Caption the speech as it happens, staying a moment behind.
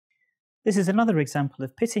This is another example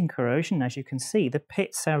of pitting corrosion. As you can see, the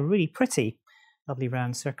pits are really pretty, lovely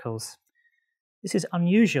round circles. This is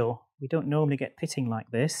unusual. We don't normally get pitting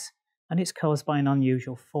like this, and it's caused by an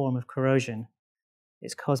unusual form of corrosion.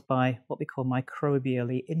 It's caused by what we call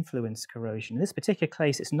microbially influenced corrosion. In this particular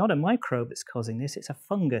case, it's not a microbe that's causing this, it's a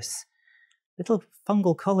fungus. Little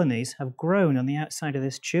fungal colonies have grown on the outside of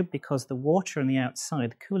this tube because the water on the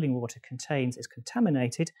outside, the cooling water contains, is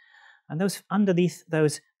contaminated, and those underneath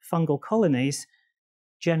those fungal colonies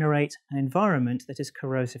generate an environment that is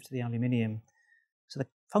corrosive to the aluminium. So the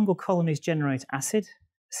fungal colonies generate acid,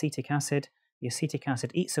 acetic acid. The acetic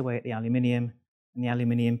acid eats away at the aluminium, and the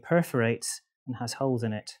aluminium perforates and has holes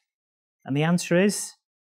in it. And the answer is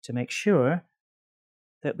to make sure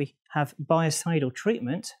that we have biocidal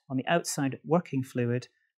treatment on the outside working fluid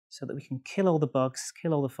so that we can kill all the bugs,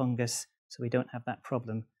 kill all the fungus, so we don't have that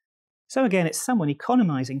problem. So again, it's someone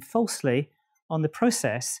economizing falsely on the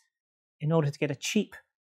process in order to get a cheap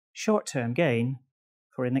short-term gain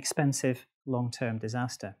for an expensive long-term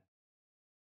disaster.